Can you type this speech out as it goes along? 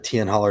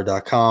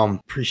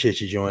tnholler.com.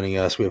 Appreciate you joining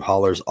us. We have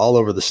haulers all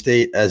over the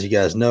state. As you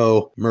guys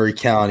know, Murray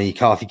County,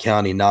 Coffee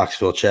County,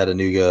 Knoxville,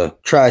 Chattanooga,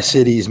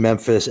 Tri-Cities,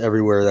 Memphis,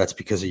 everywhere. That's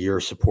because of your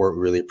support.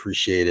 We really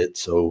appreciate it.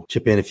 So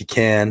chip in if you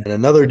can. And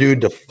another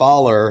dude to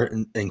follow,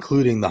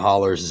 including the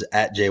haulers, is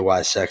at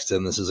JY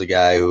Sexton. This is a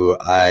guy who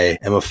I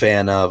am a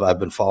fan of. I've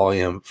been following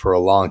him for a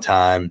long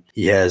time.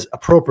 He has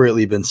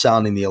appropriately been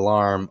sounding the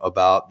alarm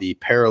about the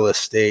perilous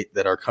state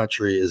that our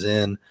country is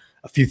in.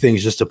 A few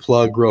things just to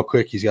plug real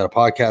quick. He's got a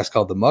podcast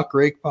called the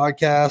Muckrake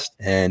Podcast,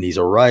 and he's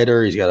a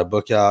writer. He's got a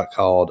book out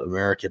called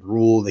American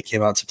Rule that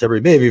came out in September.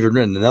 He may have even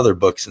written another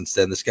book since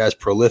then. This guy's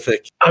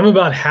prolific. I'm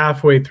about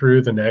halfway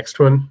through the next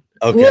one.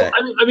 Okay.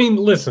 Well, I mean,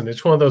 listen,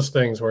 it's one of those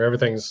things where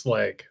everything's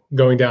like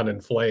going down in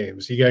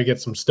flames. You got to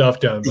get some stuff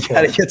done. You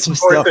got to get some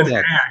stuff done.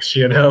 Ash,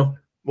 you know?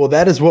 Well,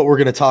 that is what we're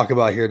going to talk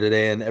about here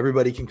today, and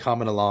everybody can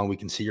comment along. We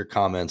can see your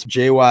comments.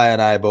 JY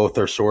and I both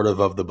are sort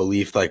of the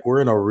belief like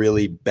we're in a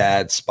really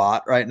bad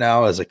spot right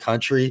now as a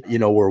country. You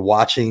know, we're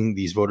watching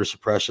these voter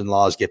suppression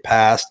laws get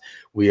passed.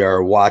 We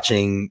are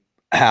watching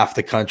half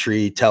the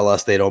country tell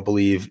us they don't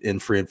believe in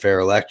free and fair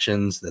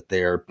elections, that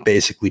they are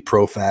basically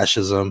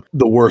pro-fascism.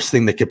 The worst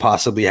thing that could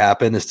possibly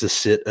happen is to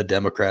sit a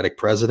Democratic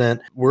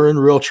president. We're in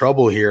real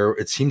trouble here.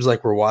 It seems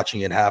like we're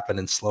watching it happen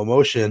in slow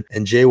motion,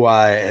 and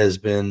JY has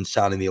been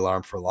sounding the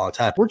alarm for a long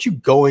time. Weren't you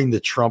going to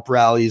Trump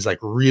rallies like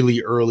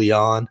really early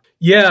on?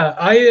 Yeah,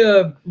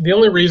 the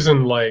only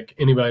reason like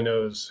anybody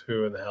knows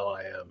who in the hell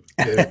I am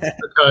is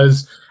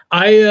because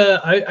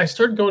I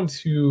started going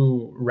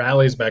to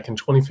rallies back in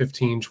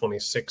 2015,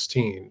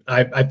 2016.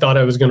 I thought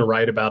I was going to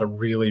write about a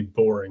really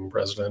boring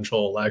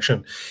presidential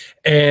election.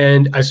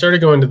 And I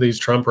started going to these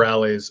Trump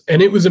rallies,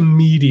 and it was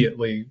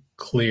immediately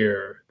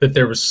clear that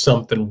there was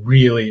something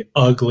really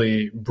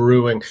ugly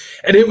brewing.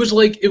 And it was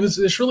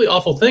this really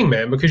awful thing,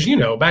 man, because, you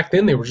know, back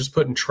then they were just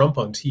putting Trump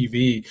on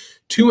TV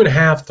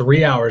 2.5,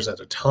 3 hours at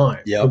a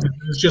time. Yep. It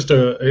was just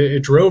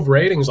it drove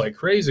ratings like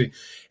crazy.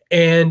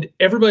 And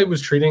everybody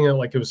was treating it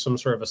like it was some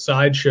sort of a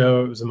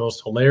sideshow. It was the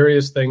most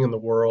hilarious thing in the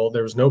world.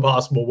 There was no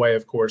possible way,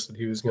 of course, that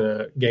he was going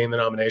to gain the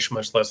nomination,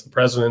 much less the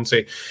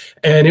presidency.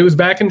 And it was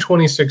back in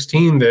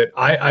 2016 that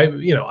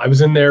I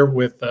was in there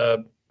with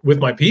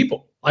my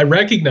people. I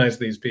recognized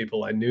these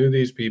people. I knew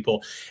these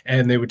people,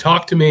 and they would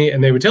talk to me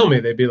and they would tell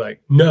me, they'd be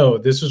like, no,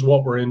 this is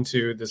what we're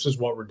into. This is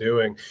what we're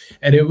doing.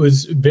 And it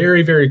was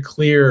very, very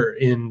clear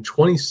in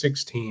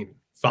 2016,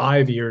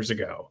 5 years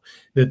ago,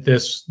 that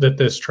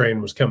this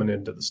train was coming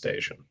into the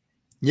station.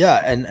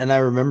 Yeah. And I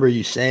remember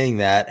you saying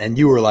that, and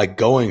you were like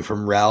going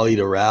from rally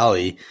to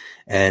rally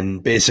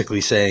and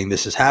basically saying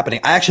this is happening.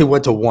 I actually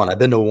went to one. I've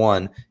been to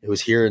one. It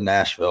was here in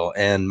Nashville.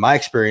 And my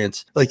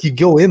experience, like you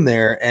go in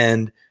there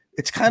and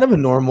it's kind of a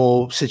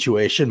normal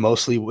situation,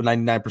 mostly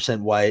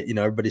 99% white, you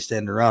know, everybody's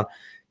standing around.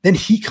 Then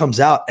he comes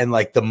out and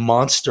like the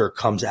monster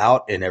comes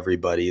out in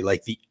everybody,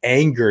 like the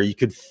anger, you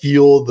could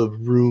feel the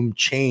room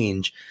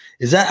change.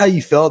 Is that how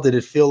you felt? Did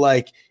it feel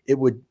like it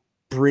would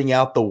bring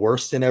out the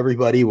worst in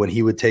everybody when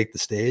he would take the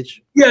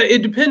stage? Yeah,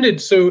 it depended.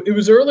 So it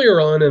was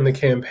earlier on in the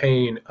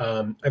campaign.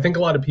 I think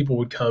a lot of people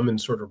would come and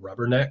sort of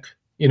rubberneck.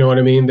 You know what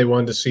I mean? They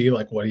wanted to see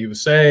like what he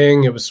was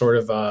saying. It was sort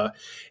of,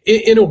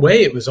 in a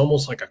way, it was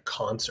almost like a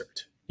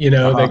concert. You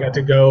know, they got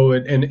to go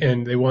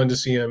and they wanted to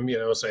see him, you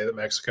know, say that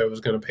Mexico was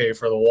going to pay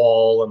for the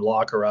wall and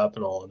lock her up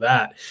and all of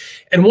that.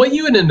 And what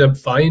you would end up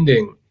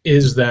finding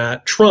is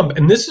that Trump,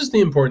 and this is the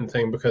important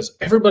thing because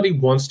everybody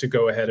wants to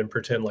go ahead and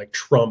pretend like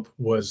Trump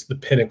was the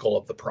pinnacle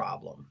of the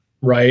problem,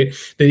 right?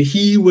 That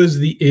he was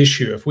the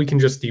issue. If we can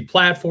just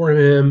deplatform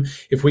him,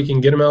 if we can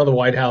get him out of the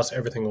White House,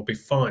 everything will be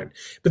fine.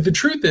 But the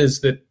truth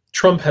is that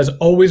Trump has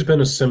always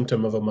been a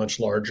symptom of a much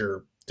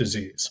larger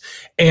disease.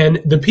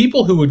 And the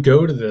people who would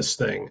go to this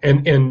thing,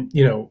 and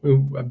you know,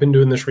 I've been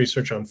doing this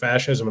research on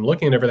fascism and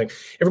looking at everything.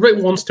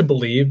 Everybody wants to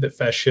believe that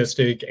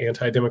fascistic,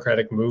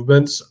 anti-democratic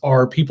movements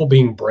are people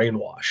being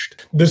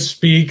brainwashed. The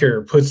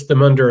speaker puts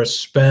them under a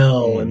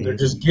spell and they're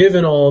just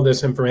given all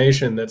this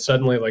information that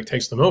suddenly like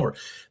takes them over.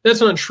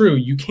 That's not true.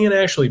 You can't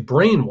actually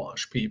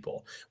brainwash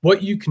people.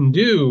 What you can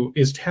do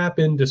is tap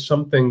into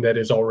something that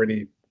is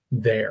already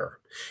there.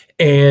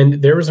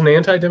 And there was an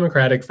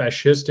anti-democratic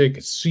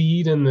fascistic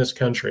seed in this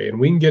country, and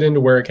we can get into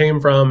where it came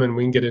from and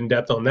we can get in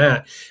depth on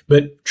that.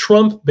 But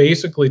Trump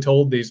basically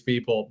told these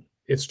people,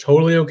 it's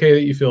totally okay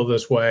that you feel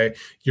this way.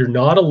 You're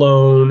not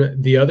alone.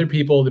 The other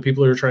people, the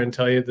people who are trying to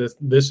tell you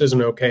this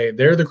isn't okay,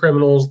 they're the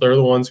criminals. They're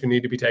the ones who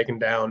need to be taken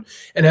down.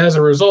 And as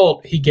a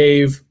result, he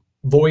gave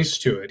voice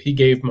to it. He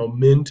gave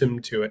momentum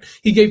to it.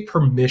 He gave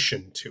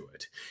permission to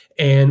it.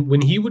 And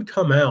when he would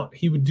come out,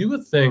 he would do a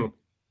thing.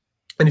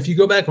 And if you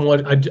go back and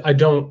watch, I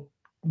don't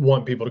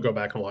want people to go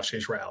back and watch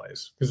these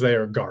rallies because they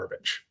are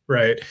garbage,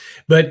 right?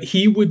 But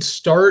he would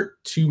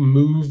start to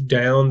move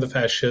down the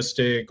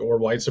fascistic or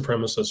white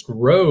supremacist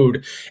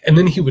road, and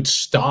then he would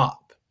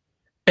stop,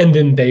 and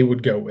then they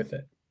would go with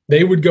it.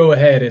 They would go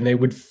ahead and they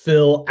would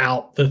fill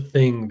out the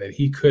thing that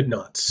he could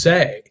not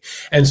say.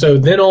 And so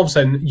then all of a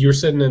sudden you're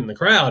sitting in the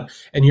crowd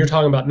and you're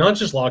talking about not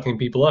just locking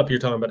people up, you're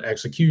talking about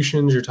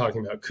executions, you're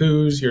talking about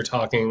coups, you're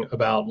talking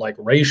about like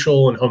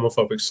racial and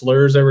homophobic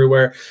slurs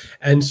everywhere.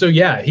 And so,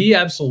 yeah, he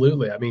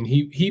absolutely, I mean,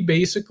 he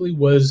basically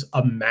was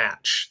a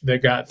match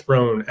that got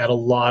thrown at a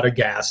lot of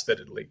gas that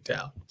had leaked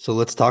out. So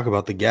let's talk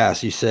about the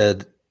gas. You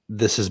said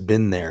this has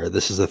been there.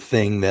 This is a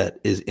thing that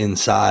is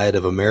inside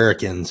of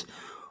Americans.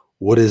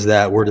 What is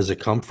that? Where does it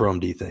come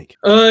from, do you think?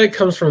 It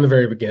comes from the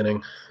very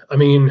beginning. I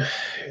mean,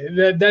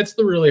 that's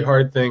the really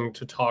hard thing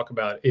to talk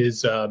about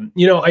is,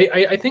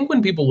 I think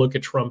when people look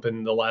at Trump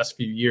in the last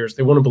few years,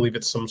 they want to believe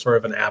it's some sort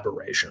of an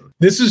aberration.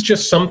 This is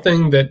just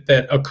something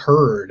that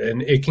occurred,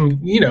 and it can,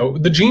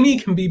 the genie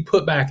can be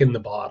put back in the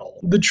bottle.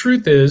 The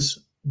truth is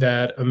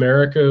that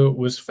America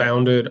was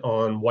founded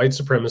on white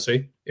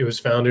supremacy. It was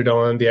founded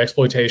on the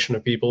exploitation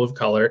of people of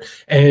color.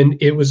 And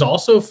it was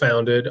also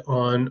founded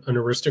on an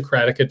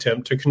aristocratic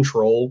attempt to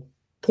control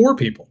poor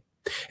people.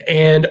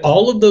 And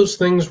all of those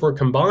things were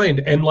combined.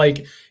 And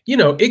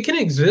it can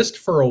exist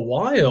for a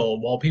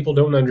while people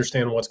don't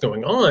understand what's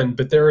going on.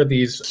 But there are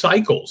these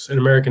cycles in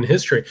American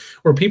history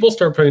where people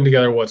start putting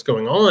together what's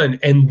going on.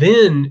 And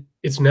then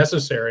it's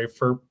necessary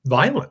for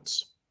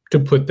violence to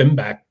put them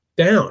back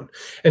down.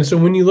 And so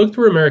when you look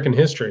through American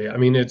history, I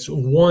mean, it's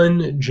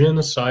one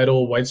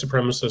genocidal white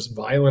supremacist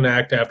violent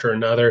act after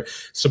another,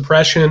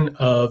 suppression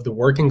of the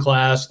working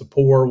class, the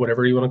poor,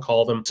 whatever you want to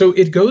call them. So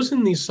it goes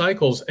in these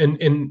cycles. And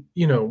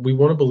we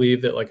want to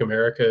believe that like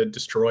America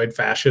destroyed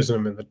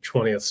fascism in the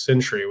 20th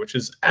century, which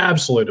is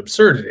absolute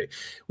absurdity.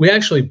 We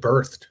actually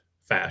birthed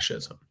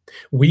fascism.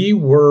 We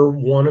were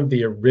one of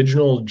the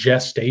original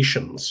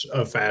gestations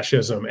of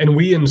fascism, and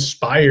we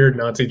inspired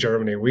Nazi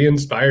Germany. We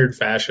inspired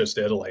fascist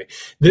Italy.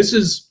 This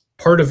is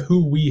part of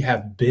who we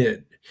have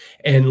been,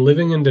 and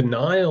living in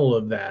denial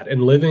of that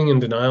and living in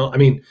denial. I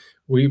mean,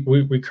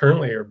 we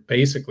currently are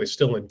basically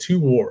still in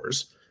two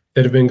wars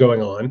that have been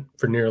going on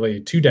for nearly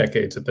 2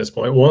 decades at this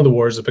point. One of the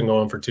wars has been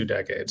going on for 2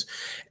 decades,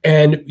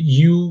 and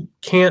you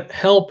can't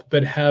help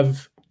but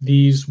have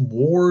these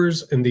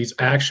wars and these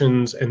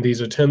actions and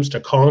these attempts to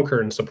conquer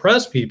and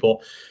suppress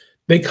people,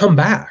 they come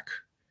back.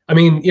 I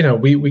mean,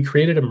 we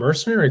created a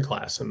mercenary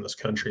class in this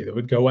country that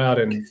would go out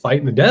and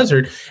fight in the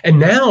desert. And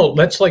now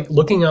that's like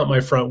looking out my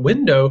front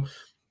window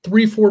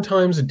 3-4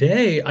 times a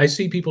day. I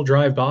see people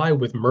drive by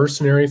with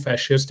mercenary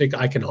fascistic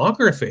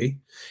iconography.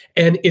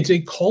 And it's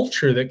a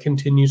culture that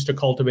continues to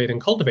cultivate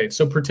and cultivate.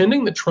 So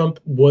pretending that Trump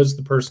was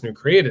the person who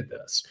created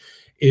this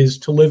is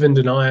to live in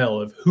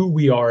denial of who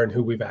we are and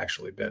who we've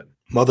actually been.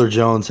 Mother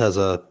Jones has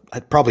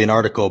probably an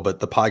article, but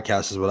the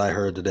podcast is what I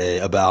heard today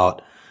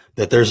about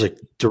that there's a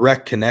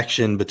direct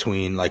connection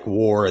between like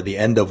war, the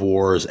end of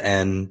wars,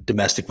 and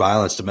domestic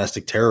violence,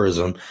 domestic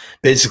terrorism.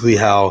 Basically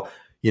how,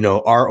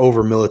 our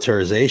over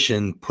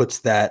militarization puts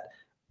that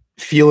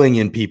feeling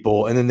in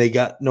people, and then they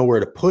got nowhere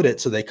to put it.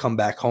 So they come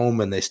back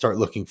home and they start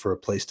looking for a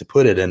place to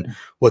put it. And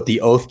what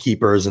the Oath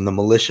Keepers and the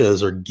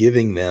militias are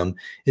giving them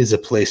is a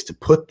place to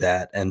put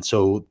that. And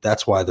so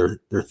that's why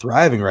they're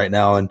thriving right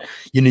now. And,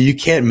 you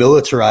can't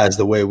militarize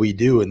the way we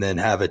do and then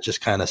have it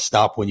just kind of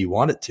stop when you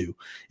want it to.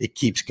 It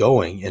keeps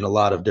going in a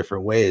lot of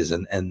different ways.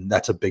 And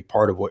that's a big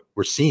part of what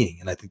we're seeing.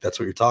 And I think that's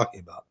what you're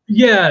talking about.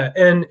 Yeah,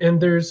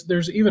 and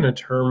there's even a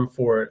term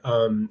for it.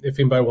 If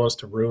anybody wants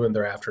to ruin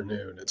their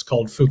afternoon, it's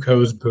called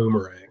Foucault's boomerang.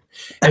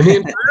 And the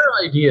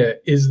entire idea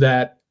is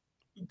that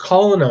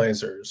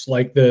colonizers,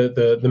 like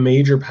the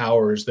major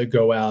powers that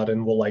go out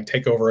and will like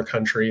take over a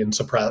country and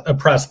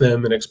oppress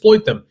them and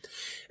exploit them,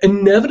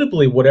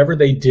 inevitably, whatever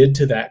they did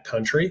to that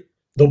country,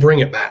 they'll bring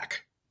it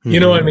back. You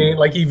know what I mean?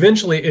 Like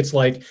eventually it's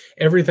like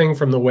everything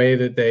from the way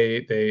that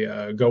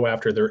they go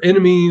after their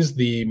enemies,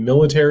 the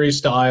military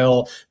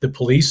style, the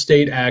police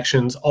state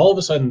actions, all of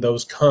a sudden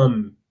those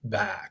come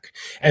back.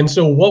 And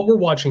so what we're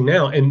watching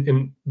now,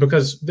 and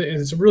because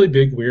it's a really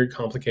big, weird,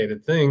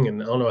 complicated thing,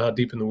 and I don't know how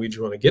deep in the weeds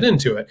you want to get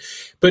into it,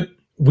 but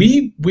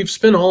we've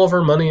spent all of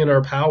our money and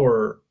our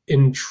power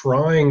in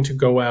trying to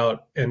go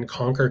out and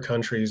conquer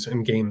countries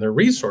and gain their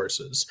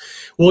resources.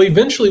 Well,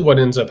 eventually what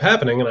ends up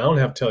happening, and I don't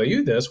have to tell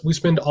you this, we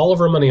spend all of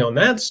our money on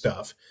that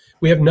stuff.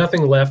 We have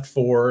nothing left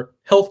for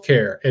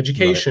healthcare,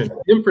 education, right,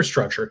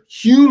 infrastructure,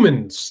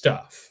 human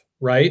stuff,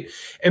 right?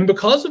 And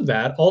because of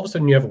that, all of a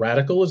sudden you have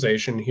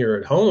radicalization here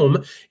at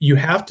home. You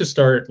have to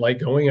start like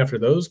going after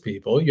those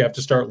people. You have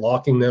to start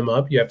locking them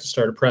up. You have to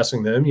start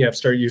oppressing them. You have to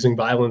start using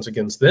violence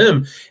against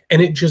them. And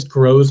it just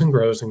grows and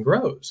grows and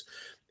grows.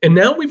 And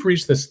now we've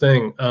reached this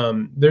thing.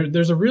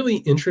 There's a really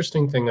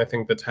interesting thing, I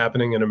think, that's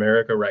happening in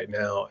America right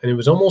now, and it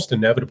was almost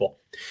inevitable.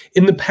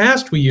 In the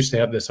past, we used to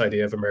have this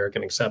idea of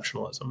American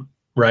exceptionalism,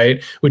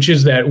 right? Which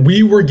is that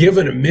we were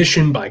given a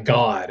mission by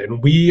God,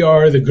 and we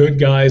are the good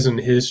guys in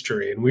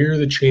history, and we're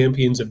the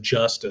champions of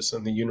justice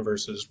and the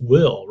universe's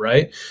will,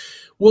 right?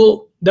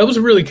 Well, that was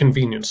a really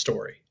convenient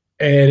story,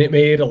 and it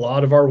made a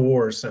lot of our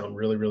wars sound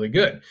really, really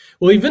good.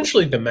 Well,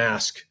 eventually the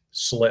mask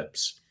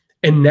slips,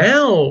 and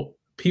now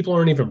people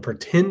aren't even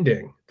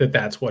pretending that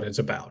that's what it's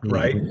about,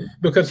 right?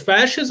 Because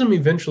fascism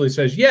eventually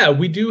says, yeah,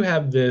 we do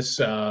have this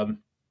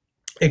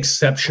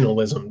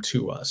exceptionalism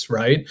to us,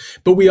 right?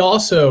 But we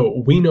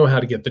know how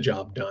to get the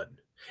job done.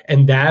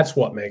 And that's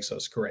what makes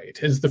us great,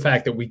 is the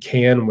fact that we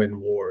can win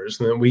wars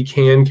and that we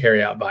can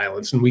carry out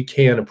violence and we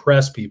can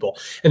oppress people.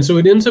 And so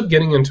it ends up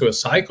getting into a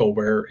cycle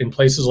where in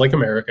places like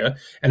America,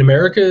 and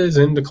America is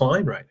in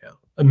decline right now.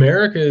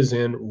 America is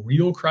in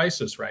real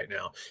crisis right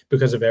now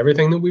because of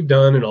everything that we've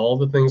done and all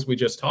the things we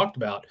just talked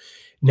about.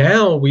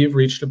 Now we've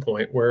reached a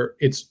point where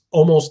it's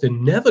almost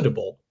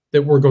inevitable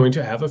that we're going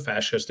to have a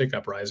fascistic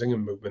uprising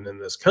and movement in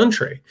this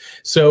country.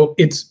 So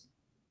it's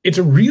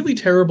a really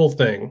terrible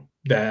thing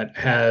that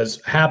has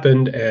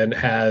happened and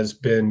has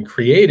been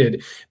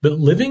created, but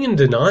living in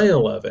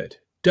denial of it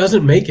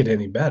doesn't make it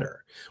any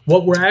better.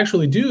 What we're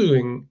actually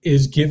doing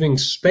is giving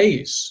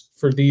space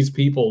for these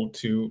people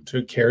to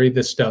carry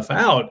this stuff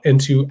out and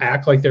to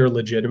act like they're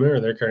legitimate or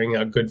they're carrying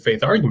out good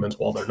faith arguments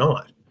while they're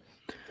not.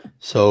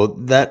 So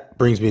that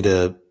brings me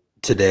to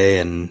today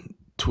and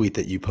tweet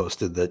that you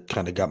posted that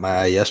kind of got my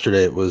eye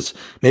yesterday. It was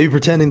maybe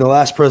pretending the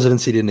last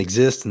presidency didn't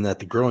exist and that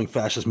the growing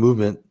fascist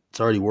movement,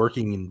 it's already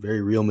working in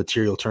very real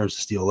material terms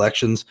to steal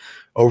elections,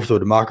 overthrow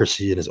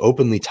democracy, and is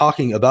openly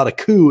talking about a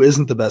coup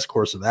isn't the best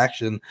course of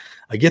action.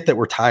 I get that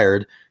we're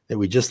tired, that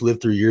we just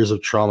lived through years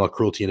of trauma,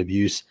 cruelty, and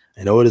abuse.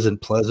 I know it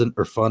isn't pleasant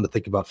or fun to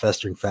think about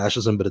festering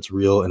fascism, but it's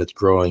real and it's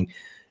growing.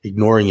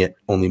 Ignoring it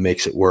only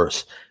makes it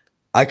worse.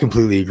 I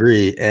completely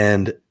agree.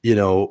 And,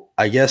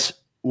 I guess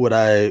what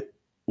I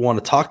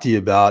want to talk to you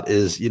about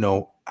is,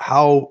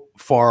 how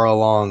far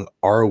along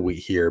are we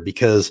here?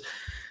 Because,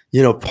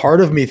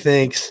 part of me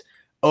thinks,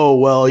 oh,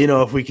 well,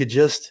 if we could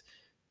just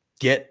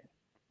get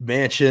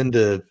Manchin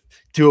to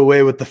do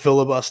away with the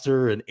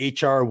filibuster and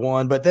HR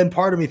 1, but then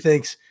part of me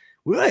thinks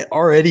we might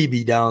already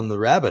be down the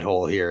rabbit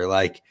hole here.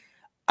 Like,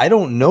 I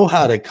don't know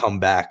how to come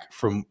back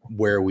from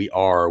where we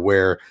are,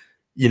 where,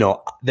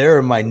 there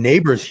are my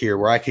neighbors here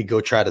where I could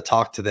go try to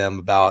talk to them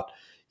about,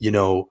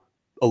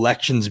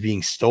 elections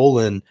being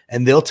stolen,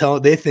 and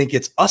they think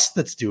it's us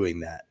that's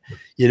doing that,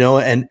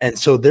 and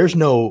so there's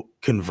no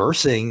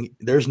conversing,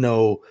 there's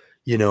no,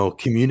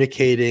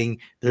 communicating,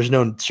 there's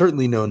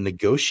certainly no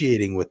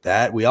negotiating with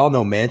that. We all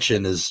know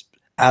Manchin is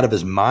out of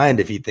his mind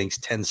if he thinks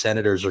 10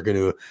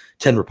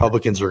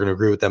 Republicans are going to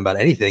agree with them about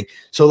anything.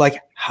 So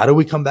like, how do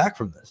we come back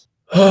from this?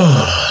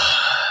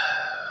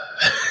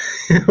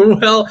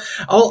 Well,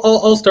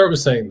 I'll start with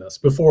saying this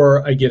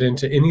before I get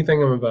into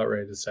anything I'm about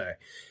ready to say.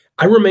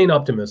 I remain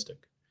optimistic.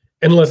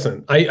 And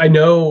listen, I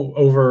know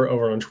over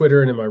on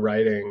Twitter and in my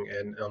writing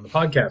and on the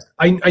podcast,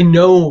 I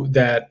know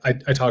that I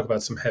talk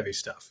about some heavy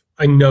stuff.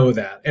 I know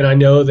that. And I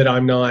know that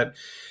I'm not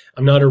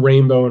a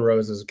rainbow and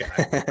roses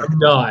guy. I'm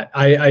not.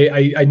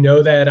 I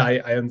know that. I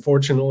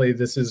unfortunately,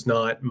 this is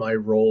not my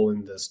role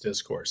in this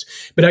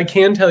discourse. But I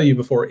can tell you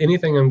before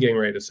anything I'm getting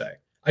ready to say,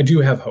 I do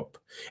have hope.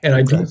 And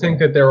I do think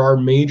that there are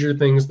major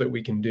things that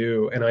we can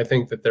do. And I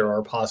think that there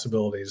are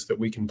possibilities that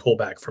we can pull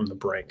back from the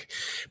brink.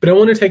 But I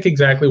want to take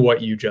exactly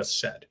what you just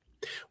said.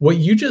 What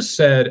you just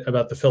said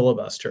about the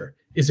filibuster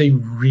is a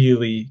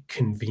really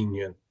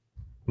convenient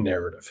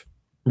narrative,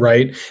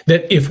 right?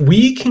 That if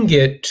we can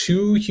get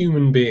two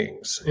human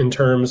beings in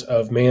terms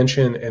of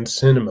Manchin and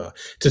Sinema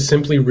to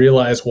simply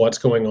realize what's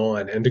going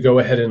on and to go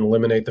ahead and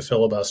eliminate the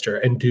filibuster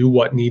and do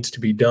what needs to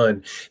be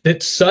done,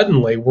 that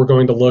suddenly we're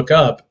going to look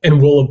up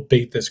and we'll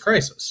abate this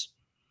crisis.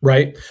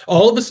 Right?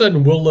 All of a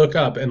sudden we'll look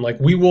up and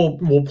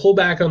we'll pull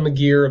back on the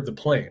gear of the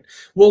plane.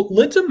 Well,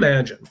 let's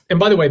imagine. And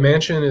by the way,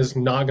 Manchin is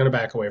not going to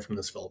back away from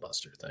this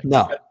filibuster thing.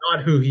 No. That's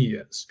not who he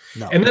is.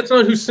 No. And that's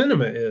not who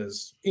Sinema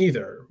is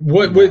either.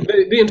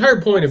 The entire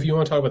point, if you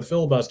want to talk about the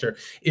filibuster,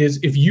 is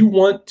if you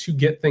want to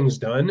get things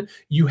done,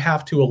 you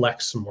have to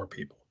elect some more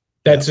people.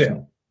 That's it.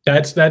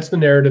 That's the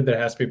narrative that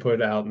has to be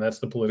put out, and that's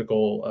the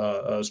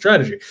political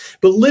strategy.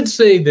 But let's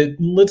say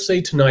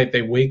tonight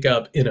they wake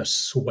up in a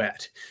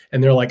sweat,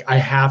 and they're like, I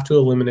have to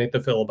eliminate the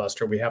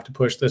filibuster. We have to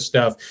push this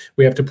stuff.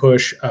 We have to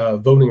push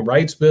voting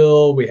rights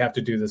bill. We have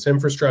to do this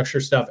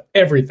infrastructure stuff,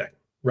 everything,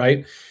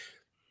 right?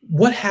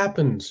 What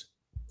happens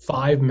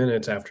 5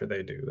 minutes after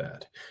they do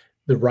that?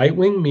 The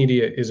right-wing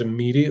media is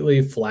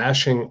immediately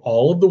flashing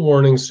all of the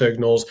warning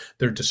signals.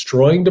 They're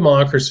destroying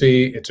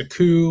democracy. It's a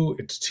coup.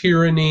 It's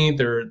tyranny.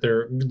 They're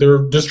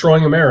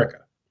destroying America,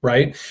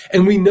 right?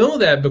 And we know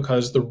that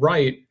because the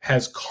right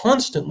has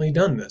constantly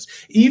done this.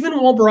 Even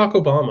while Barack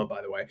Obama,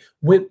 by the way,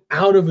 went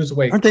out of his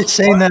way. Aren't they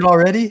saying that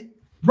already?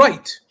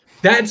 Right.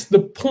 That's the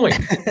point.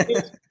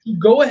 You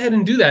go ahead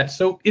and do that.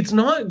 So it's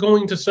not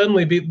going to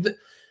suddenly be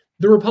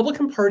the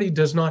Republican Party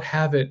does not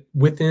have it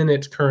within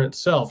its current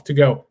self to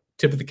go,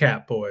 tip of the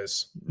cap,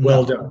 boys.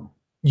 Well done.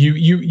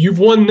 You've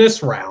won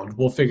this round.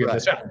 We'll figure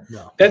this out.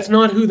 No. That's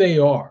not who they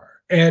are.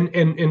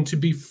 And to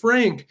be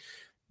frank,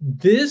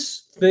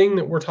 this thing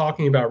that we're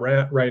talking about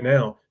right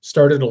now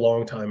started a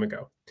long time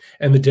ago.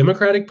 And the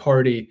Democratic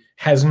Party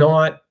has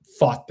not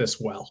fought this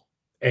well.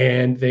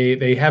 And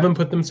they haven't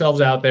put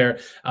themselves out there.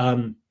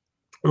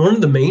 one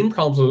of the main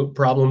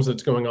problems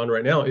that's going on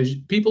right now is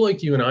people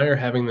like you and I are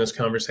having this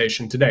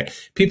conversation today.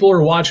 People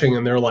are watching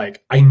and they're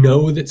like, I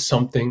know that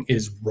something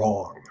is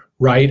wrong,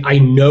 right? I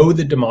know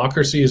that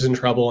democracy is in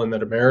trouble and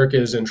that America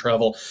is in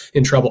trouble.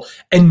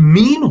 And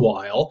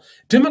meanwhile,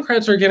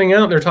 Democrats are getting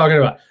out, they're talking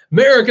about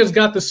America's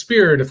got the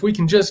spirit if we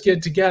can just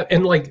get together.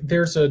 And like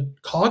there's a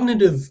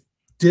cognitive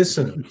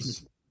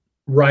dissonance.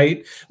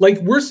 Right? Like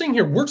we're sitting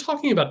here, we're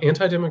talking about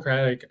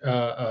anti-democratic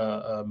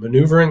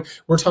maneuvering.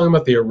 We're talking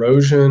about the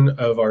erosion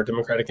of our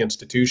democratic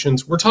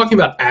institutions. We're talking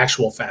about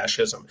actual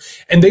fascism.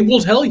 And they will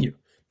tell you.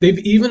 They've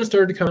even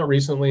started to come out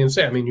recently and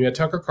say, I mean, you had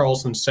Tucker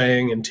Carlson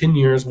saying in 10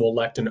 years we'll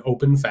elect an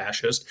open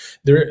fascist.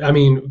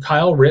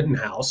 Kyle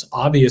Rittenhouse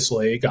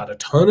obviously got a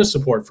ton of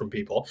support from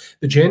people.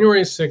 The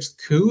January 6th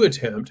coup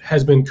attempt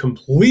has been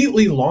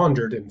completely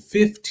laundered in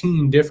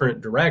 15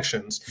 different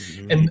directions.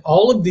 Mm-hmm. And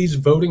all of these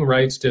voting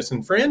rights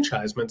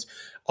disenfranchisements,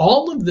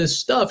 all of this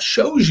stuff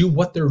shows you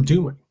what they're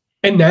doing.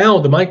 And now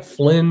the Mike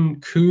Flynn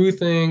coup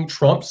thing,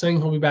 Trump saying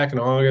he'll be back in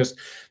August,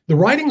 the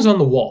writing's on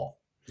the wall.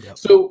 Yep.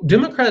 So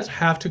Democrats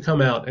have to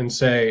come out and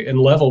say and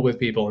level with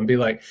people and be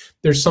like,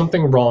 there's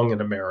something wrong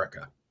in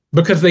America,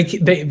 because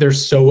they're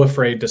so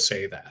afraid to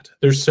say that.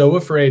 They're so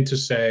afraid to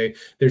say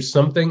there's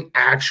something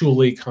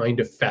actually kind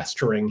of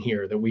festering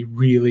here that we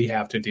really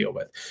have to deal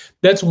with.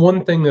 That's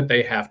one thing that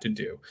they have to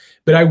do.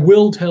 But I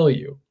will tell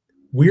you,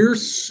 we're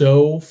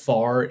so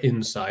far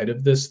inside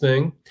of this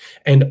thing,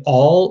 and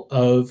all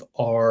of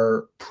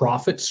our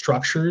profit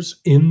structures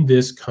in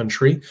this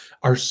country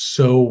are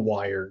so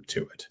wired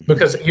to it.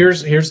 Because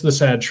here's the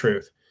sad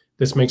truth.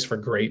 This makes for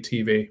great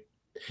TV.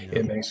 Yeah.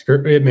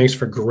 It makes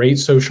for great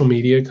social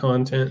media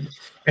content.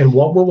 And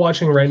what we're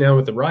watching right now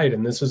with the right,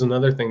 and this is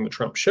another thing that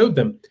Trump showed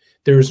them,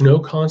 there is no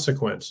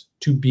consequence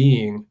to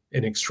being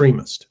an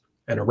extremist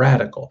and a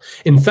radical.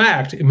 In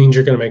fact, it means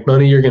you're going to make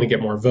money, you're going to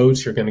get more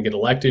votes, you're going to get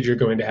elected, you're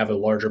going to have a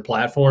larger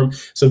platform.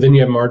 So then you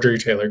have Marjorie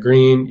Taylor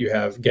Greene, you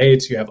have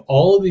Gates, you have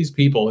all of these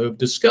people who have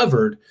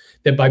discovered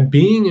that by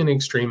being an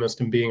extremist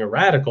and being a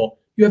radical,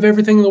 you have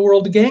everything in the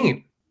world to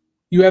gain.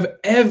 You have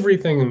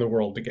everything in the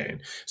world to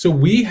gain. So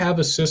we have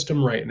a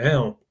system right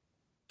now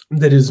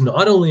that is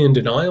not only in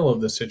denial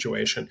of the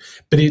situation,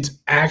 but it's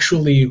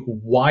actually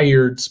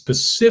wired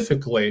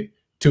specifically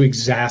to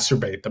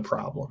exacerbate the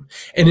problem.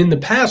 And in the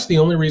past, the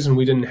only reason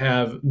we didn't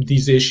have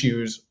these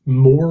issues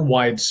more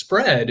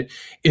widespread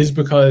is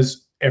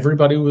because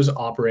everybody was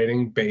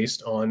operating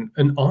based on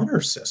an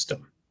honor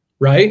system,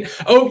 right?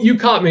 Oh, you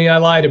caught me. I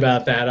lied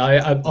about that.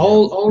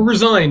 I'll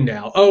resign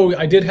now. Oh,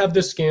 I did have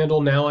this scandal.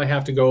 Now I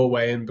have to go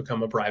away and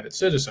become a private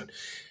citizen.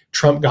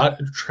 Trump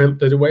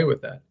did away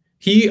with that.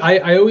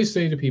 I always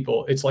say to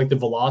people, it's like the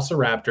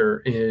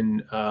Velociraptor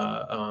in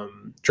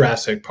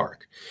Jurassic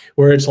Park,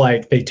 where it's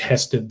like they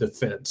tested the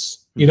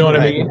fence. You know what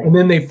I mean? And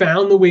then they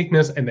found the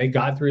weakness and they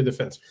got through the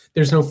fence.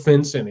 There's no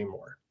fence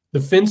anymore. The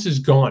fence is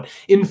gone.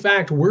 In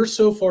fact, we're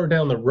so far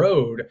down the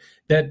road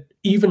that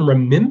even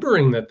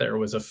remembering that there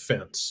was a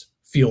fence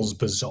feels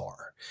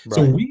bizarre. Right.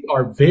 So we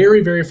are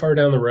very, very far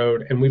down the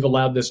road, and we've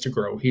allowed this to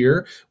grow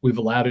here. We've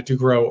allowed it to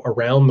grow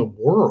around the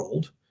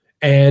world.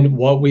 And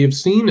what we have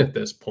seen at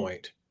this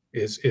point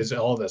is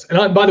all this.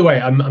 And by the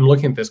way, I'm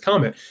looking at this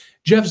comment.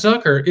 Jeff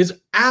Zucker is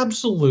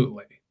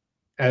absolutely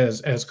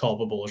as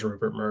culpable as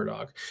Rupert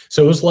Murdoch.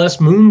 So is Les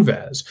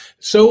Moonves.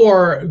 So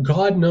are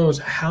God knows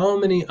how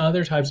many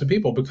other types of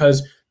people,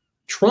 because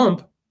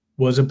Trump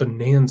was a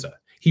bonanza.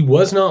 He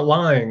was not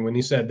lying when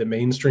he said the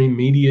mainstream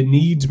media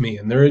needs me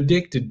and they're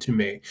addicted to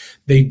me.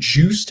 They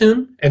juiced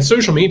him, and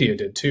social media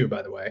did too,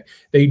 by the way.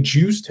 They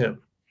juiced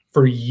him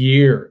for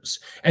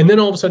years. And then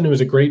all of a sudden it was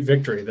a great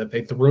victory that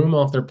they threw him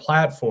off their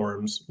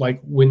platforms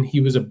like when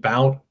he was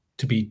about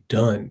to be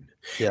done.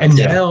 Yeah, and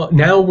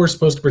now we're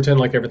supposed to pretend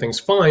like everything's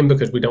fine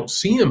because we don't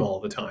see him all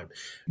the time.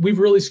 We've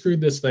really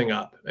screwed this thing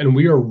up, and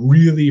we are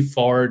really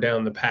far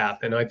down the path.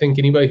 And I think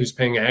anybody who's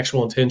paying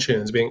actual attention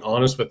and is being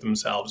honest with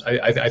themselves,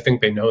 I think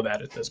they know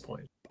that at this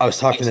point. I was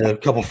talking to a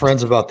couple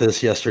friends about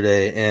this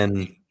yesterday,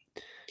 and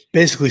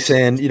basically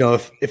saying,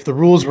 if the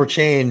rules were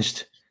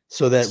changed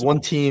so that one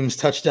team's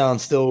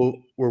touchdowns still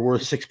were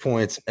worth 6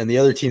 points and the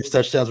other team's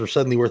touchdowns were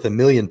suddenly worth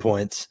 1,000,000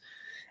 points,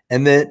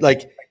 and then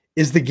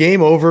is the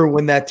game over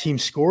when that team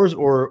scores,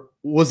 or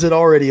was it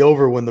already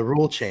over when the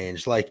rule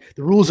changed? Like,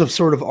 the rules have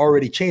sort of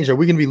already changed. Are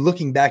we going to be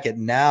looking back at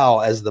now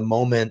as the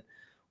moment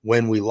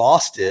when we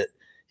lost it,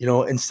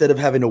 instead of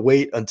having to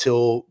wait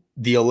until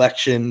the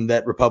election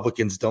that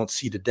Republicans don't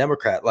seat a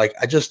Democrat? Like,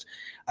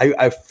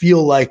 I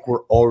feel like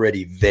we're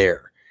already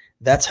there.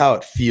 That's how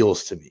it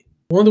feels to me.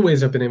 One of the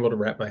ways I've been able to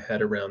wrap my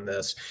head around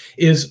this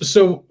is,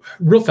 so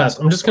real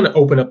fast, I'm just going to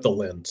open up the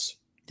lens.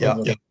 Yeah.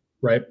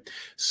 Right.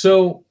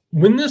 So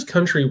when this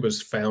country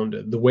was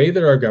founded, the way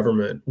that our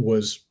government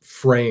was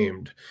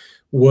framed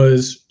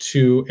was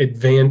to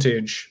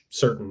advantage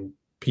certain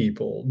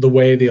people, the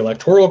way the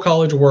Electoral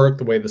College worked,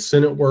 the way the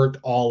Senate worked,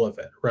 all of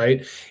it,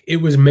 right? It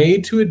was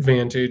made to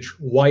advantage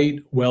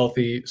white,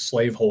 wealthy,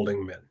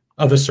 slaveholding men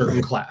of a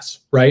certain class,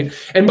 right?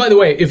 And by the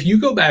way, if you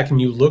go back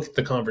and you look at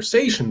the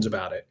conversations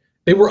about it,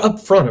 They were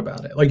upfront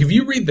about it. Like if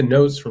you read the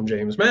notes from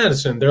James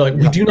Madison, they're like,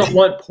 we do not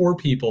want poor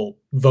people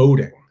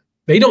voting.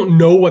 They don't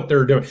know what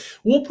they're doing.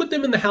 We'll put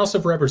them in the House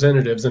of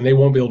Representatives and they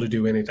won't be able to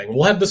do anything.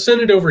 We'll have the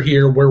Senate over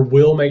here where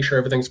we'll make sure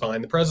everything's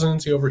fine. The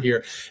presidency over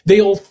here.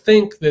 They'll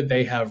think that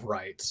they have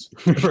rights.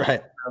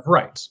 Right. Have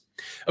rights.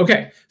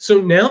 Okay, so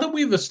now that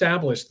we've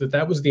established that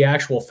that was the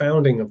actual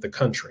founding of the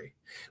country,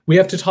 we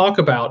have to talk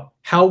about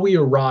how we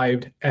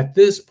arrived at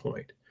this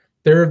point.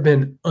 There have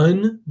been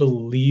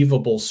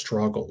unbelievable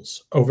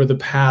struggles over the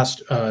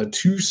past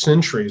 2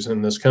 centuries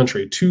in this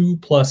country,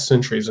 2+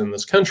 centuries in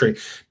this country,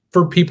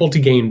 for people to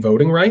gain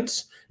voting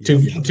rights, to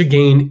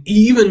gain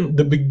even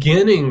the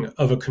beginning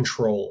of a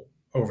control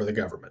over the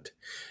government.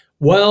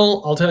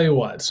 Well, I'll tell you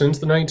what, since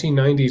the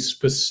 1990s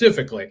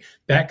specifically,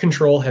 that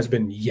control has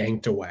been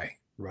yanked away.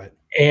 Right.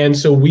 And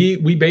so we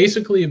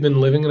basically have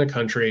been living in a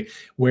country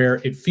where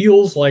it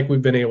feels like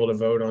we've been able to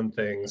vote on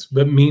things,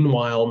 but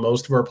meanwhile,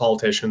 most of our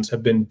politicians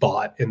have been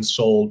bought and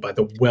sold by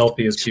the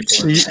wealthiest people.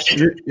 So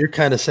you're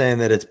kind of saying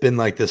that it's been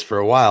like this for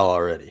a while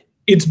already.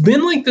 It's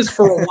been like this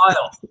for a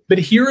while, but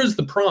here is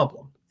the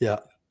problem. Yeah.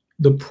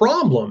 The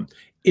problem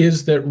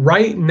is that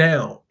right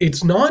now,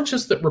 it's not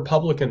just that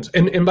Republicans,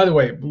 and by the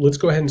way, let's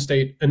go ahead and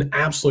state an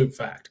absolute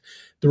fact.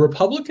 The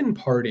Republican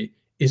Party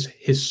is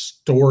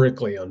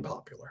historically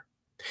unpopular.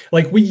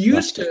 Like we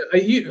used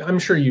to, I'm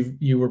sure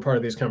you were part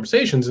of these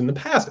conversations in the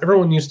past.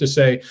 Everyone used to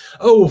say,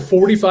 oh,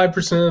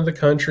 45% of the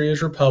country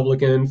is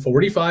Republican,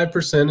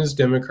 45% is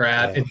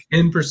Democrat, and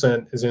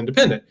 10% is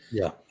independent.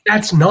 Yeah.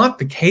 That's not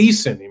the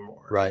case anymore.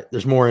 Right.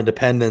 There's more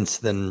independents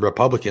than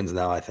Republicans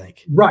now, I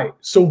think. Right.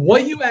 So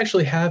what you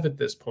actually have at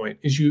this point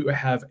is you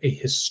have a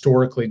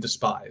historically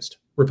despised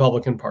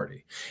Republican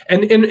Party.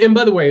 And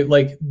by the way,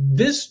 like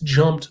this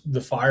jumped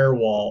the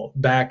firewall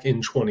back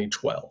in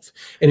 2012.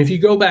 And if you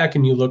go back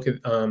and you look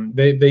at,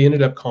 they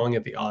ended up calling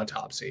it the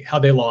autopsy, how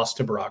they lost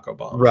to Barack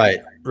Obama.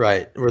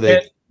 Right. Where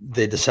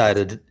they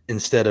decided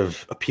instead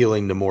of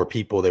appealing to more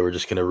people, they were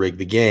just going to rig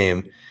the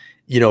game,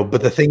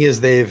 but the thing is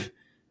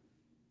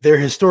they're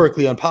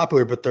historically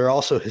unpopular, but they're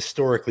also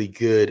historically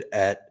good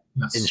at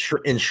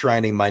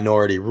enshrining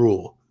minority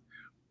rule.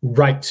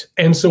 Right.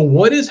 And so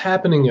what is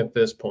happening at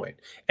this point?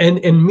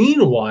 And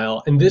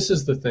meanwhile, and this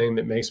is the thing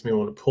that makes me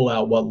want to pull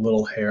out what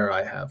little hair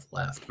I have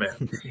left,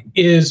 man,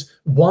 is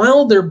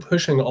while they're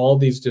pushing all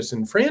these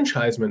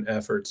disenfranchisement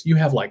efforts, you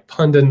have like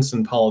pundits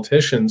and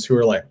politicians who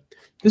are like,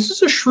 this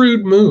is a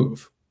shrewd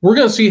move. We're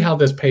going to see how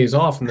this pays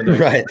off in the next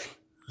Right.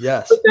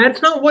 Yes. But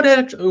that's not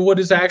what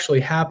is actually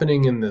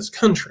happening in this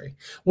country.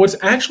 What's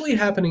actually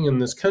happening in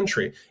this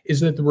country is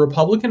that the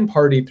Republican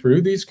Party,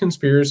 through these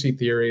conspiracy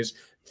theories,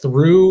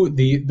 through and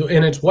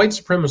it's white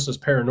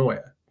supremacist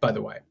paranoia, by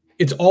the way.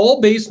 It's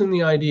all based in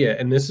the idea,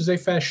 and this is a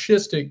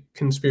fascistic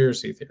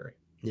conspiracy theory,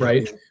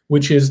 right?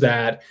 Which is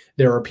that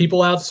there are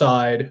people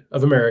outside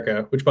of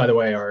America, which, by the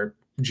way, are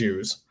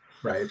Jews,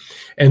 right?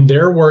 And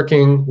they're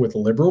working with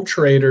liberal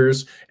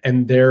traders,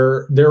 and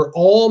they're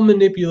all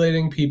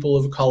manipulating people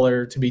of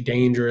color to be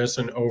dangerous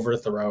and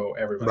overthrow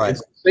everybody. Right.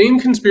 It's the same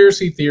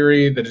conspiracy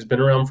theory that has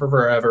been around for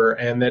forever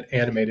and that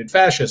animated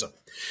fascism.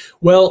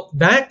 Well,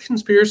 that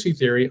conspiracy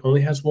theory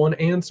only has one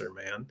answer,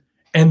 man.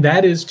 And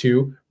that is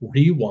to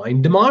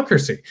rewind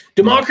democracy.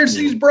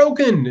 Democracy is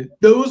broken.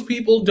 Those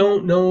people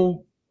don't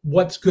know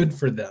what's good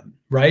for them,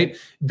 right?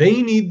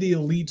 They need the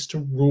elites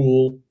to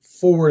rule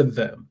for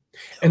them.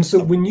 And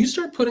so when you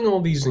start putting all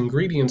these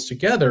ingredients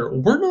together,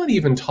 we're not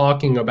even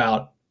talking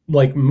about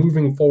like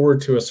moving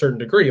forward to a certain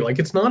degree. Like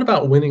it's not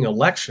about winning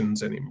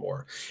elections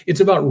anymore. It's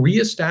about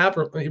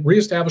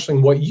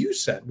reestablishing what you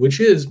said,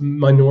 which is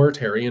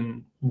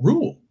minoritarian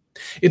rule.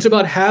 It's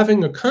about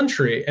having a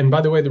country, and by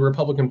the way, the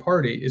Republican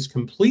Party is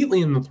completely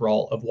in the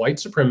thrall of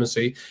white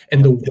supremacy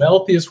and the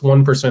wealthiest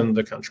 1% of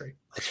the country.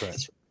 That's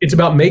right. It's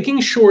about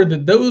making sure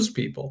that those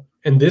people,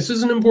 and this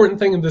is an important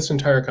thing in this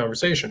entire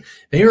conversation,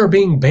 they are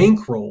being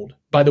bankrolled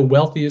by the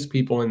wealthiest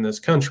people in this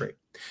country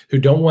who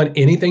don't want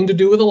anything to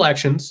do with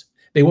elections.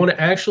 They want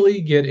to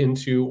actually get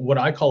into what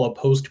I call a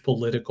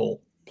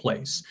post-political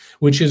place,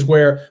 which is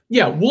where,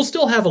 yeah, we'll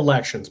still have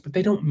elections, but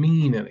they don't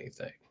mean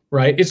anything.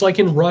 Right? It's like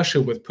in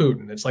Russia with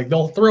Putin. It's like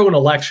they'll throw an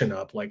election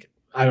up, like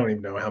I don't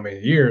even know how many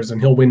years,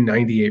 and he'll win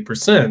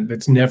 98%.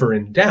 That's never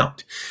in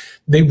doubt.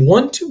 They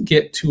want to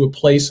get to a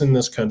place in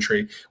this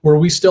country where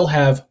we still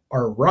have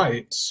our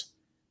rights,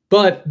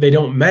 but they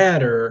don't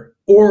matter,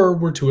 or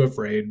we're too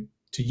afraid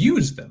to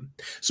use them.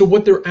 So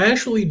what they're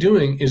actually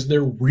doing is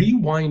they're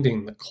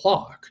rewinding the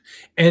clock.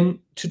 And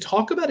to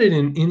talk about it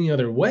in any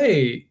other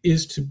way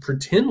is to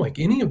pretend like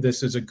any of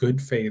this is a good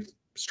faith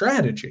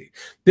strategy.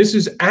 This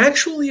is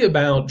actually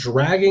about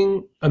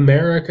dragging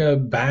America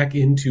back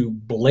into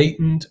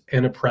blatant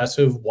and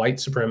oppressive white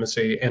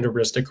supremacy and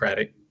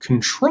aristocratic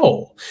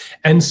control.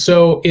 And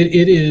so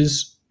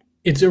it's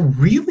a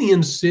really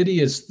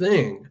insidious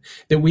thing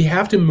that we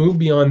have to move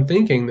beyond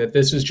thinking that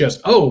this is just,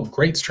 oh,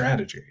 great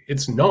strategy.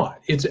 It's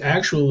not. It's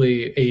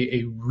actually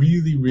a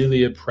really,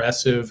 really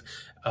oppressive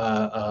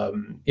attack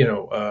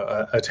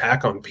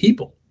on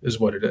people is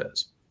what it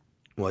is.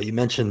 Well, you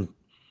mentioned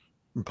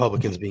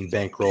Republicans being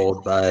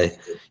bankrolled by,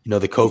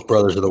 the Koch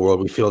brothers of the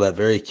world. We feel that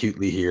very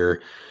acutely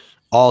here.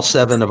 All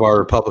 7 of our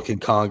Republican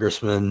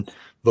congressmen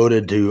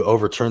voted to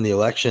overturn the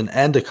election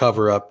and to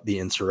cover up the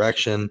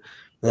insurrection.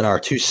 Then our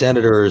 2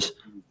 senators,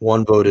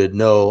 one voted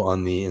no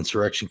on the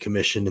insurrection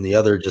commission, and the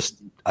other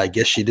just, I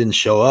guess she didn't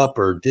show up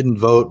or didn't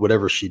vote,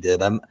 whatever she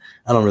did. I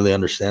don't really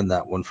understand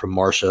that one from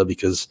Marsha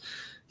because,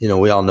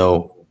 we all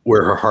know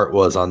where her heart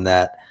was on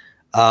that.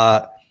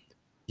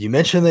 You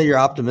mentioned that you're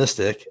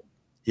optimistic.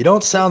 You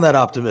don't sound that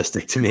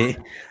optimistic to me.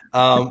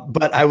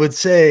 But I would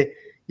say,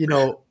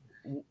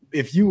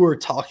 if you were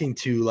talking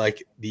to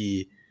like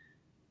the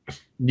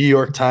New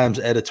York Times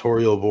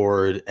editorial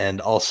board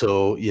and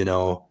also,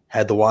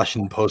 had the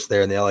Washington Post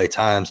there and the LA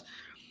Times,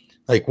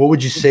 like, what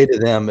would you say to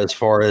them as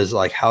far as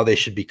like how they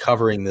should be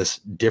covering this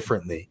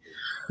differently?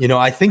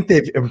 I think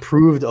they've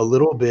improved a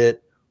little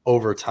bit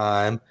over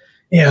time,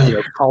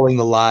 calling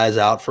the lies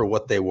out for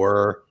what they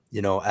were,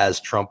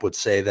 as Trump would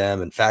say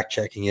them and fact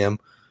checking him.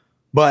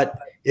 But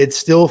it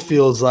still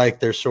feels like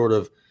they're sort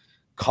of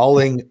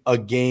calling a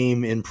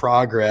game in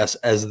progress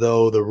as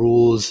though the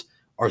rules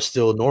are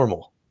still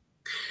normal.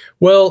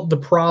 Well, the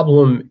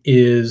problem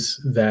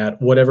is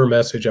that whatever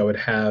message I would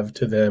have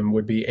to them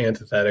would be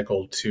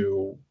antithetical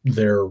to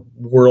their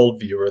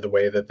worldview or the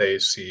way that they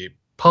see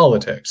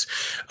politics.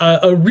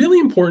 A really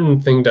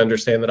important thing to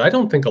understand that I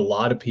don't think a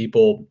lot of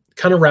people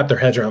kind of wrap their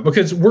heads around,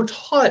 because we're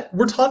taught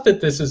that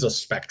this is a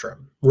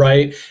spectrum,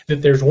 right?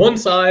 That there's one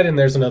side and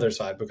there's another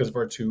side because of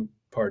our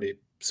two-party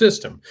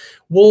system.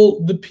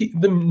 Well,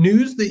 the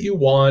news that you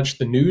watch,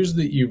 the news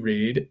that you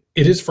read,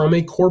 it is from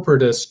a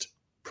corporatist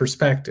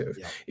perspective.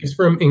 Yeah. It's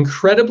from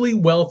incredibly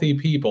wealthy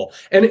people.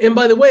 And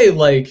by the way,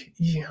 like,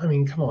 I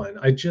mean, come on.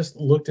 I just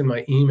looked in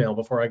my email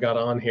before I got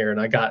on here and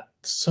I got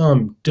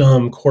some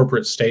dumb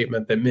corporate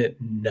statement that meant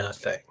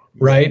nothing,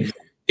 right? Yeah.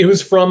 It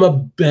was from a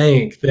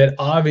bank that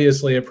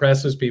obviously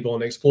oppresses people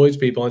and exploits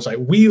people. And it's like,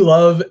 we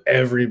love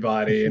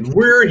everybody and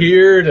we're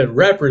here to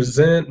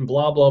represent and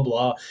blah, blah,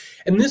 blah.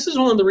 And this is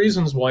one of the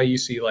reasons why you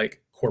see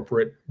like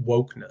corporate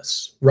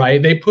wokeness,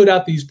 right? They put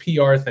out these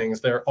PR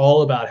things. They're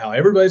all about how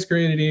everybody's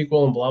created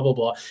equal and blah, blah,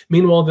 blah.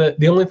 Meanwhile,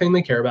 the only thing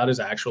they care about is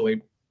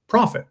actually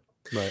profit.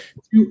 Right.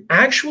 To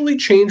actually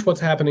change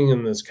what's happening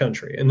in this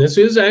country, and this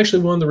is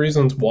actually one of the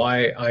reasons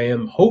why I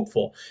am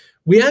hopeful,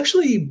 we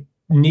actually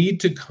need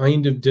to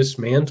kind of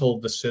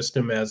dismantle the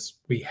system as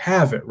we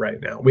have it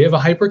right now. We have a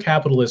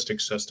hyper-capitalistic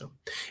system.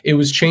 It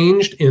was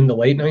changed in the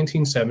late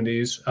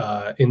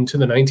 1970s into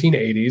the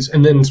 1980s,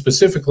 and then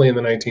specifically in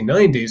the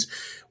 1990s,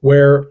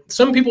 where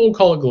some people will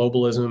call it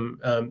globalism.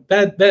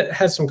 That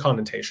has some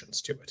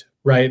connotations to it,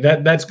 right?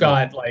 That's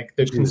got like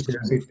the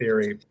conspiracy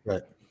theory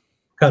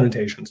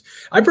connotations.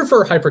 I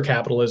prefer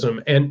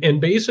hypercapitalism,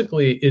 and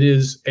basically it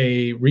is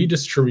a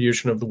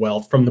redistribution of the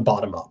wealth from the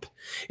bottom up.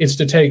 It's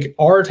to take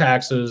our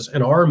taxes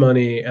and our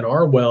money and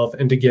our wealth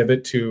and to give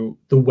it to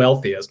the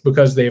wealthiest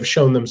because they have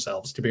shown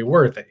themselves to be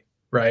worthy,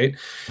 right?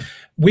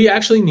 We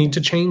actually need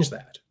to change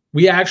that.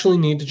 We actually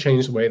need to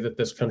change the way that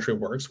this country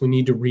works. We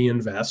need to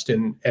reinvest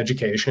in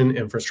education,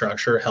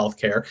 infrastructure,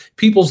 healthcare,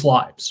 people's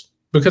lives,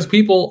 because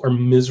people are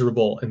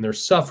miserable and they're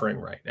suffering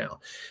right now.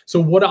 So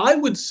what I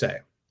would say,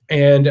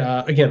 and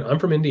again, I'm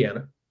from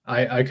Indiana.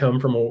 I come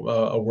from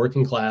a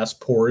working class,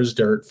 poor as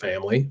dirt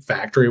family,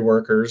 factory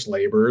workers,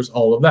 laborers,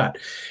 all of that.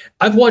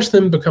 I've watched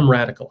them become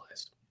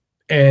radicalized,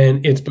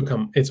 and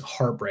it's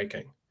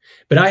heartbreaking.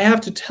 But I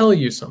have to tell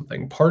you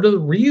something. Part of the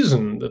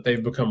reason that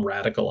they've become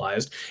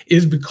radicalized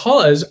is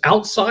because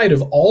outside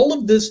of all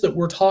of this that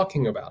we're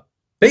talking about,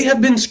 they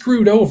have been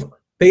screwed over.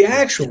 They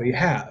actually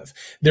have.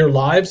 Their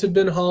lives have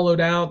been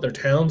hollowed out. Their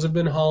towns have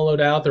been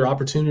hollowed out. Their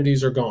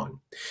opportunities are gone.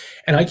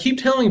 And I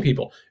keep telling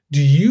people,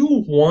 do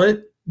you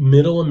want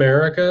middle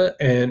America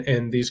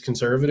and these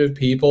conservative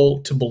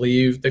people to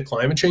believe that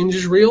climate change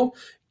is real?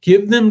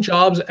 Give them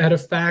jobs at a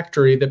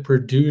factory that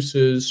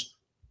produces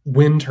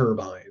wind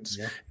turbines.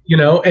 Yeah.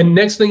 And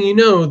next thing you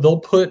know, they'll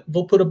put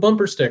a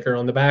bumper sticker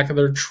on the back of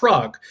their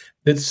truck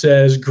that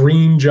says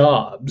green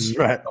jobs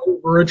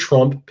over a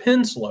Trump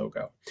Pence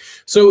logo.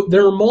 So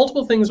there are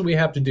multiple things that we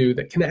have to do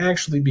that can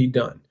actually be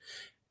done.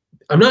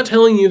 I'm not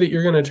telling you that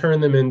you're going to turn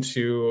them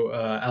into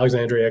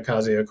Alexandria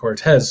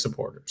Ocasio-Cortez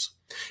supporters,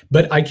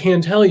 but I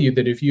can tell you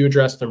that if you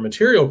address their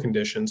material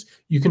conditions,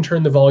 you can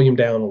turn the volume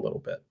down a little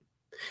bit.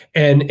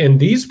 And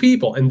these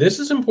people, and this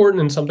is important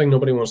and something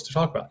nobody wants to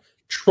talk about,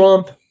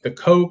 Trump, the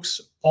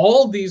Kochs,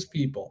 all these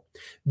people,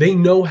 they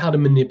know how to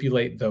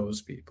manipulate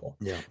those people.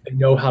 Yeah. They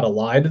know how to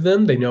lie to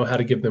them. They know how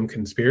to give them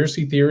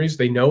conspiracy theories.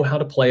 They know how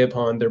to play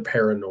upon their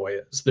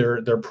paranoias,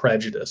 their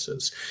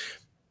prejudices.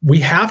 We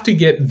have to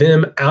get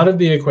them out of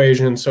the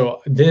equation.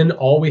 So then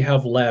all we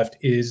have left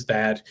is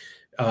that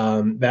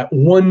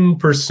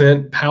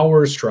 1%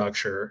 power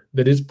structure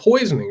that is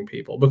poisoning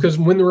people. Because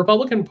when the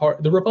Republican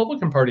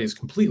Party is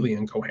completely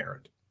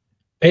incoherent.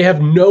 They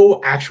have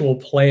no actual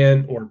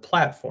plan or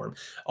platform.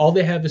 All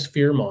they have is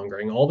fear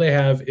mongering. All they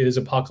have is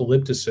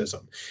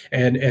apocalypticism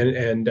and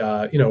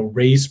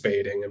race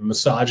baiting and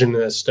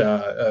misogynist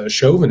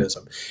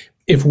chauvinism.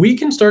 if we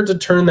can start to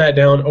turn that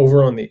down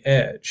over on the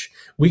edge,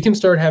 we can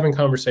start having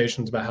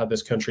conversations about how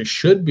this country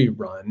should be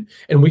run,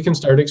 and we can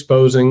start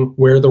exposing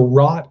where the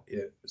rot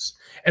is.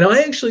 And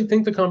I actually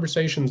think the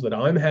conversations that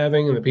I'm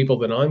having and the people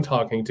that I'm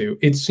talking to,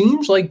 it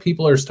seems like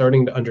people are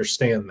starting to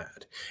understand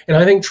that. And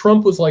I think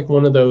Trump was like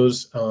one of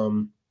those,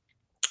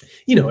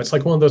 it's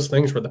like one of those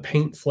things where the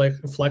paint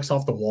flecks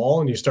off the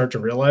wall and you start to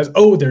realize,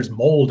 oh, there's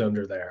mold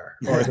under there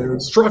or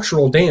there's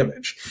structural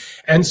damage.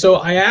 And so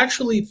I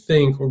actually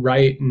think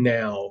right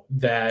now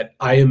that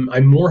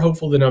I'm more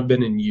hopeful than I've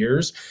been in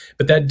years,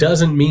 but that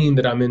doesn't mean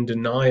that I'm in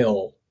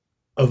denial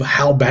of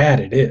how bad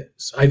it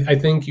is. I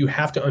think you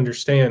have to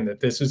understand that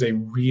this is a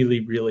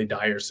really, really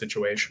dire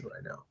situation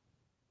right now.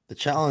 The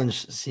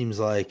challenge seems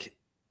like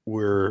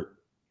we're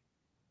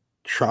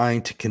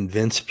trying to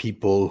convince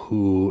people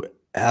who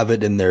have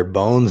it in their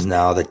bones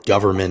now that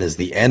government is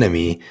the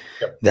enemy,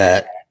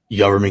 that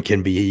government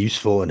can be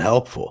useful and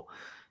helpful,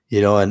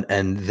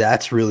 and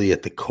that's really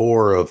at the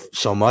core of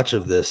so much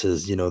of this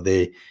is,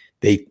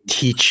 they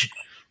teach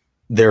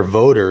their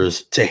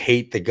voters to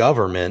hate the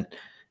government,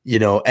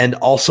 and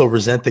also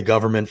resent the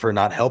government for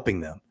not helping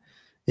them.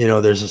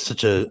 There's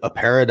such a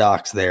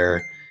paradox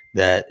there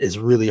that is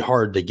really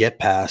hard to get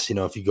past.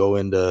 If you go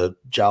into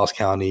Giles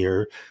County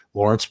or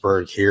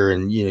Lawrenceburg here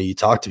and, you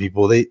talk to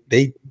people,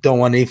 they don't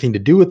want anything to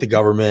do with the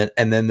government.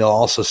 And then they'll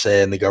also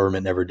say, and the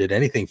government never did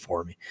anything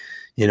for me.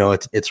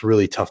 It's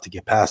really tough to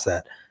get past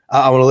that.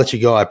 I want to let you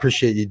go. I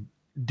appreciate you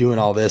doing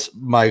all this.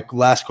 My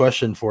last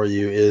question for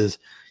you is,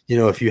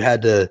 if you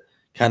had to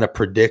kind of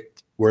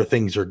predict where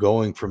things are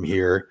going from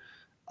here,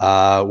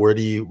 where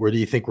do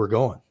you think we're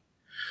going?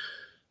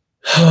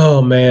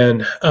 Oh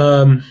man.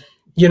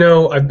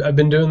 I've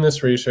been doing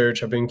this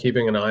research. I've been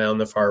keeping an eye on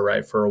the far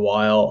right for a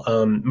while.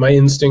 My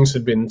instincts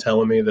had been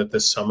telling me that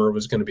this summer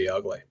was going to be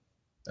ugly.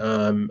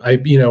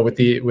 With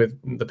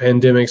the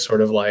pandemic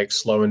sort of like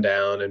slowing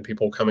down and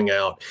people coming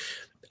out,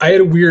 I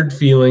had a weird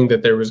feeling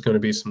that there was going to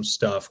be some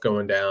stuff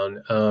going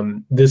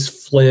down. This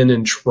Flynn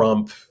and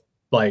Trump,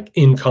 like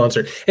in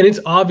concert. And it's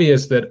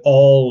obvious that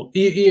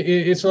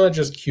it's not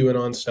just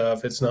QAnon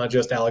stuff. It's not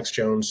just Alex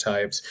Jones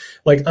types.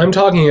 Like I'm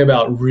talking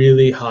about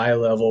really high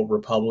level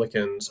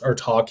Republicans are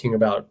talking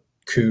about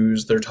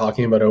coups. They're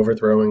talking about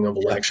overthrowing of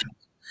elections.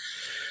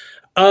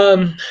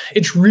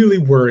 It's really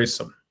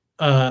worrisome.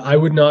 I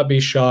would not be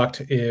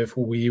shocked if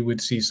we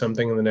would see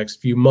something in the next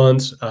few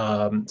months,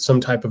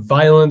 some type of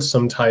violence,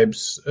 and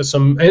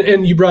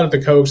you brought up the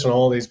Kochs and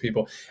all these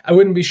people. I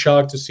wouldn't be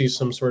shocked to see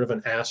some sort of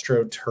an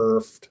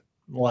astroturfed,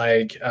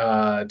 like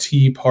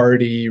Tea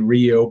Party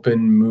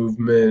reopen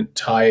movement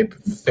type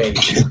fake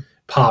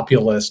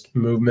populist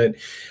movement.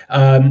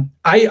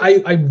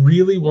 I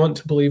really want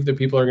to believe that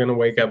people are going to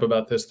wake up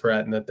about this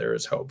threat and that there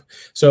is hope.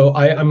 So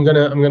I'm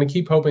gonna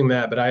keep hoping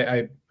that. But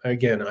I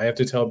have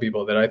to tell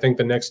people that I think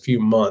the next few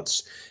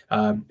months,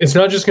 it's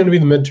not just going to be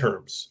the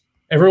midterms.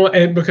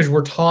 And because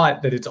we're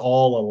taught that it's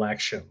all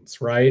elections,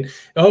 right?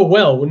 Oh,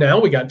 well, now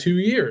we got 2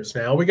 years.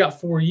 Now we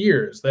got 4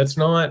 years. That's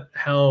not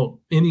how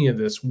any of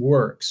this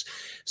works.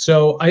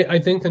 So I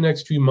think the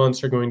next few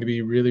months are going to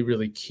be really,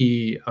 really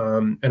key.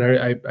 And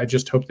I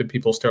just hope that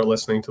people start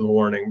listening to the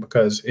warning,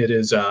 because it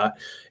is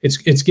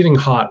it's getting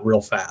hot real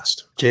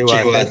fast.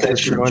 JY,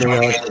 thanks for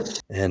joining us.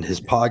 And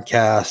his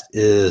podcast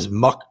is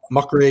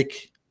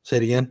Muckrake. Say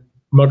it again.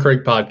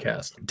 Muckrake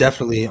Podcast.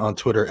 Definitely on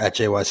Twitter at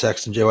JY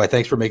Sexton. JY,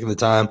 thanks for making the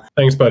time.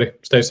 Thanks, buddy.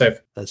 Stay safe.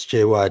 That's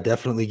JY.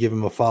 Definitely give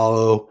him a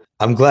follow.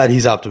 I'm glad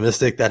he's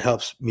optimistic. That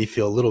helps me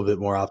feel a little bit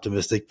more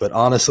optimistic, but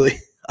honestly,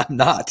 I'm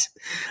not.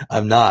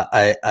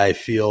 I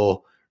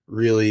feel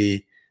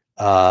really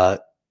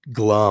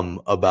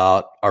glum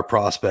about our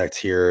prospects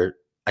here.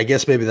 I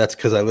guess maybe that's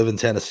because I live in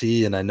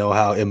Tennessee and I know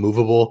how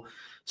immovable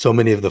so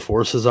many of the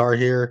forces are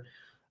here.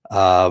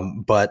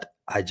 But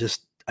I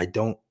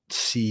don't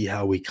see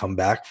how we come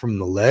back from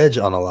the ledge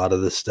on a lot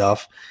of this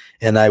stuff.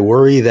 And I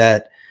worry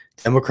that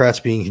Democrats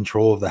being in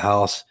control of the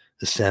House,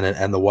 the Senate,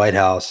 and the White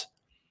House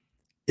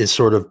is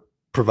sort of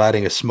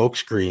providing a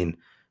smokescreen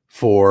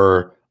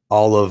for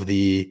all of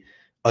the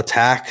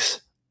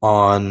attacks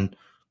on,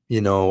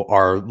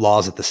 our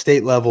laws at the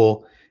state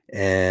level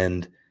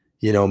and,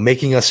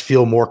 making us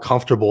feel more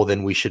comfortable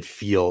than we should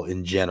feel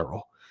in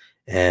general.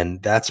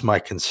 And that's my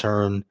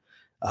concern.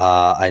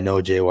 I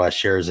know JY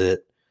shares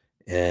it.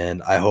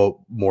 And I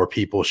hope more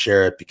people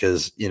share it,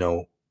 because,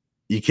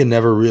 you can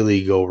never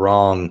really go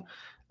wrong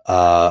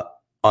on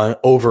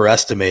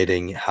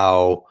overestimating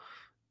how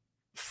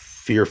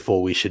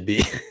fearful we should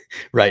be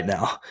right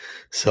now.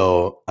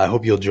 So I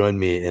hope you'll join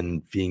me in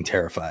being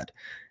terrified.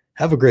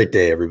 Have a great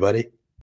day, everybody.